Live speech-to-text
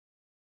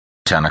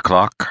10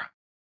 o'clock,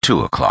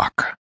 2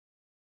 o'clock.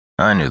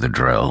 I knew the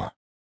drill.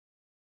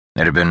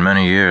 It had been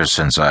many years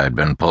since I had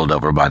been pulled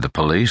over by the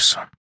police,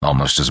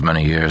 almost as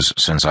many years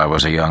since I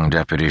was a young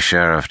deputy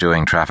sheriff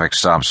doing traffic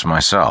stops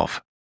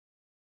myself.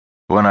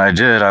 When I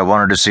did, I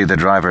wanted to see the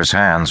driver's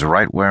hands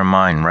right where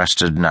mine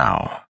rested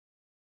now.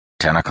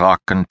 10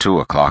 o'clock and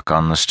 2 o'clock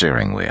on the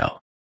steering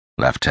wheel.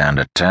 Left hand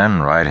at 10,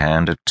 right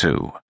hand at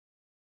 2.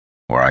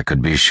 Where I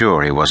could be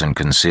sure he wasn't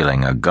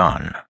concealing a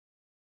gun.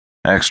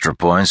 Extra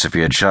points if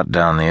he had shut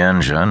down the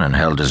engine and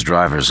held his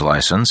driver's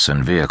license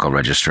and vehicle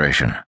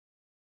registration.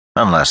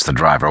 Unless the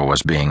driver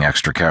was being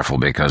extra careful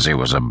because he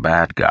was a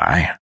bad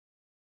guy.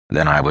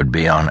 Then I would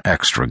be on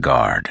extra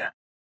guard.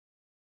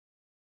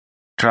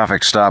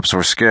 Traffic stops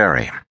were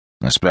scary,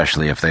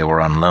 especially if they were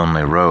on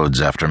lonely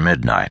roads after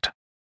midnight.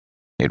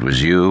 It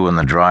was you and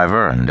the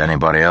driver and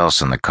anybody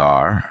else in the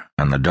car,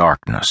 and the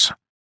darkness.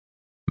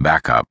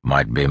 Backup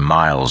might be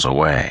miles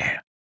away.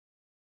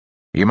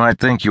 You might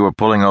think you were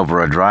pulling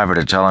over a driver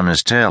to tell him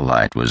his tail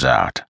light was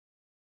out,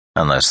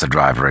 unless the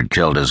driver had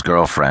killed his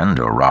girlfriend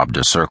or robbed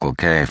a Circle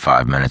K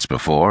 5 minutes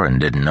before and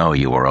didn't know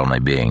you were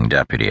only being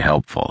deputy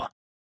helpful.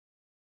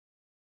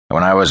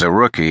 When I was a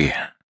rookie,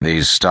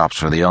 these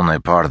stops were the only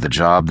part of the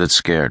job that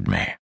scared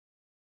me.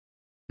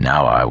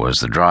 Now I was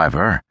the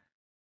driver,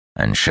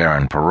 and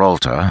Sharon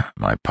Peralta,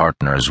 my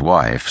partner's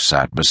wife,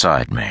 sat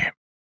beside me.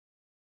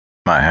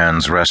 My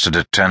hands rested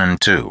at 10 and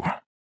 2,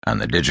 and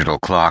the digital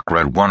clock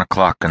read 1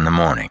 o'clock in the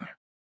morning.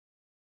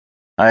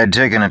 I had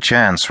taken a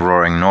chance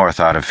roaring north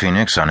out of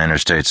Phoenix on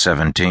Interstate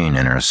 17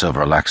 in her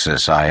silver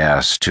Lexus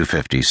IS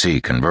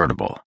 250C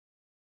convertible.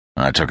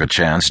 I took a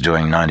chance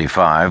doing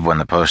 95 when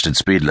the posted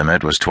speed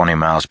limit was 20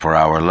 miles per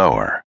hour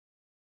lower.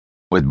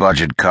 With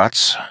budget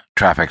cuts,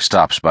 traffic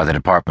stops by the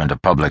Department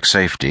of Public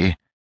Safety,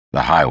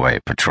 the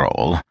Highway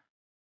Patrol,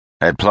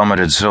 had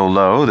plummeted so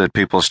low that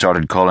people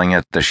started calling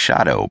it the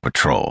Shadow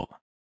Patrol.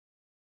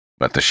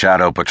 But the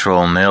Shadow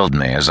Patrol nailed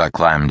me as I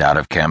climbed out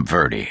of Camp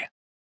Verde.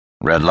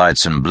 Red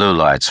lights and blue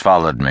lights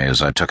followed me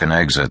as I took an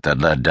exit that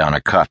led down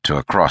a cut to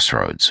a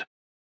crossroads.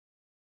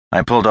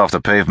 I pulled off the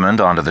pavement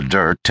onto the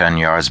dirt 10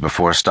 yards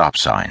before a stop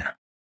sign.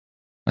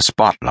 A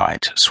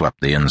spotlight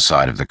swept the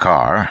inside of the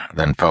car,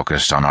 then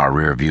focused on our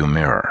rearview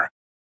mirror.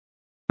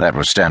 That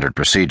was standard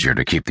procedure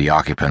to keep the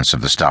occupants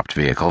of the stopped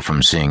vehicle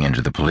from seeing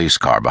into the police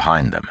car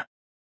behind them.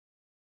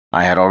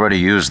 I had already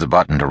used the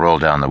button to roll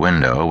down the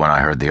window when I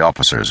heard the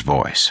officer's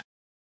voice.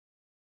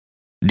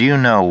 "Do you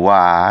know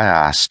why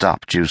I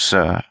stopped you,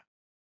 sir?"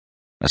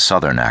 A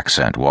southern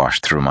accent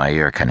washed through my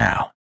ear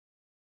canal.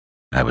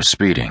 I was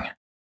speeding.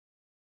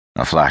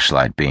 A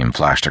flashlight beam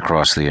flashed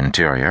across the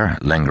interior,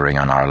 lingering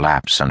on our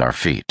laps and our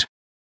feet.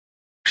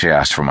 She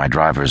asked for my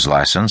driver's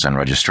license and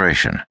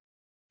registration.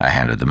 I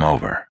handed them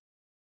over.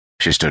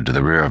 She stood to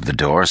the rear of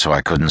the door so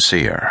I couldn't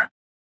see her.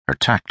 Her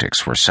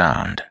tactics were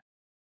sound.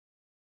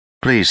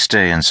 "Please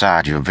stay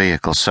inside your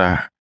vehicle,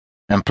 sir,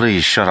 and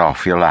please shut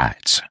off your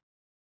lights."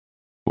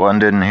 One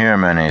didn't hear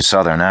many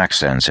southern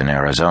accents in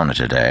Arizona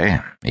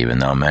today, even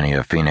though many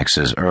of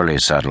Phoenix's early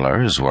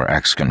settlers were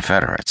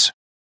ex-Confederates.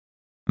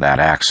 That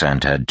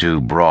accent had two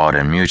broad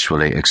and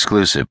mutually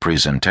exclusive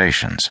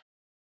presentations,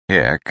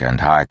 hick and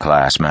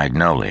high-class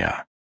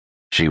Magnolia.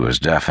 She was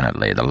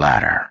definitely the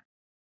latter.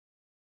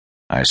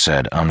 I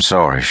said, "I'm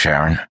sorry,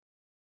 Sharon,"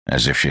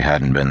 as if she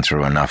hadn't been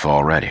through enough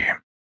already.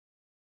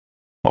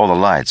 All the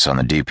lights on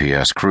the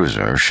DPS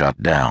cruiser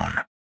shut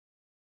down.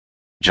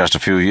 Just a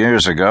few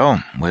years ago,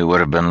 we would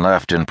have been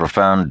left in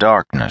profound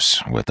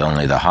darkness, with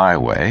only the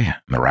highway,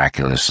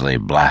 miraculously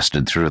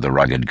blasted through the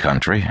rugged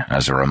country,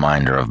 as a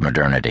reminder of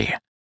modernity.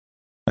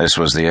 This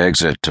was the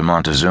exit to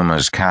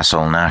Montezuma's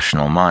Castle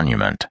National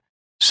Monument,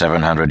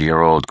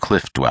 700-year-old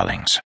cliff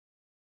dwellings.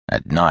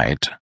 At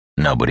night,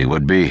 nobody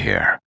would be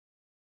here.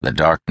 The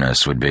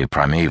darkness would be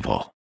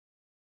primeval.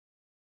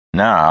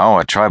 Now,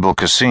 a tribal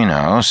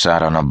casino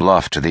sat on a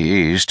bluff to the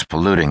east,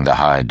 polluting the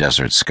high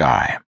desert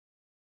sky.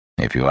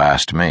 If you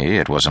asked me,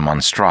 it was a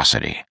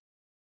monstrosity.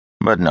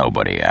 But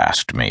nobody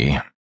asked me.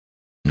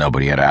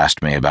 Nobody had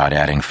asked me about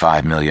adding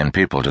 5 million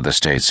people to the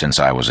state since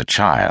I was a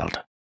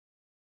child.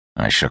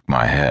 I shook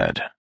my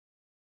head.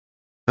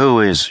 "Who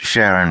is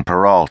Sharon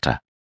Peralta?"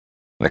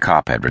 The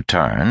cop had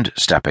returned,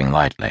 stepping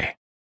lightly.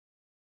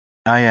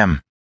 "I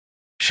am."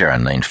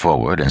 Sharon leaned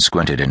forward and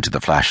squinted into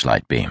the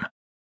flashlight beam.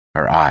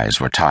 Her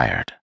eyes were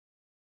tired.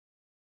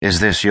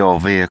 "Is this your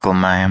vehicle,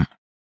 ma'am?"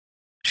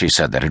 She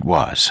said that it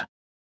was.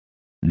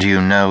 "Do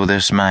you know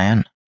this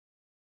man?"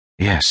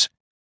 "Yes,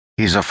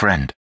 he's a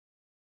friend."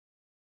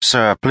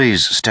 "Sir,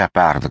 please step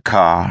out of the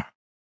car.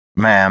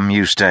 Ma'am,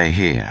 you stay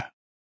here."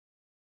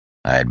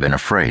 I had been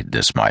afraid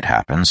this might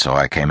happen, so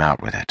I came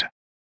out with it.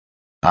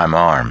 "I'm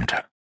armed."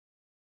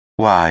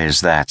 "Why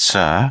is that,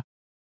 sir?"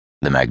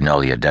 The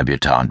Magnolia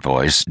debutante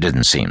voice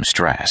didn't seem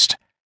stressed,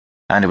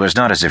 and it was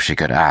not as if she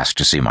could ask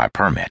to see my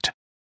permit.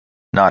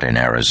 Not in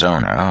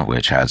Arizona,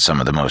 which had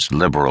some of the most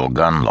liberal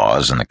gun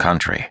laws in the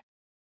country.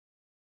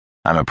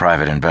 "I'm a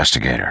private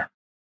investigator."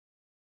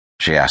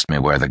 She asked me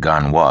where the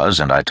gun was,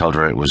 and I told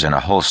her it was in a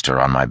holster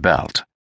on my belt.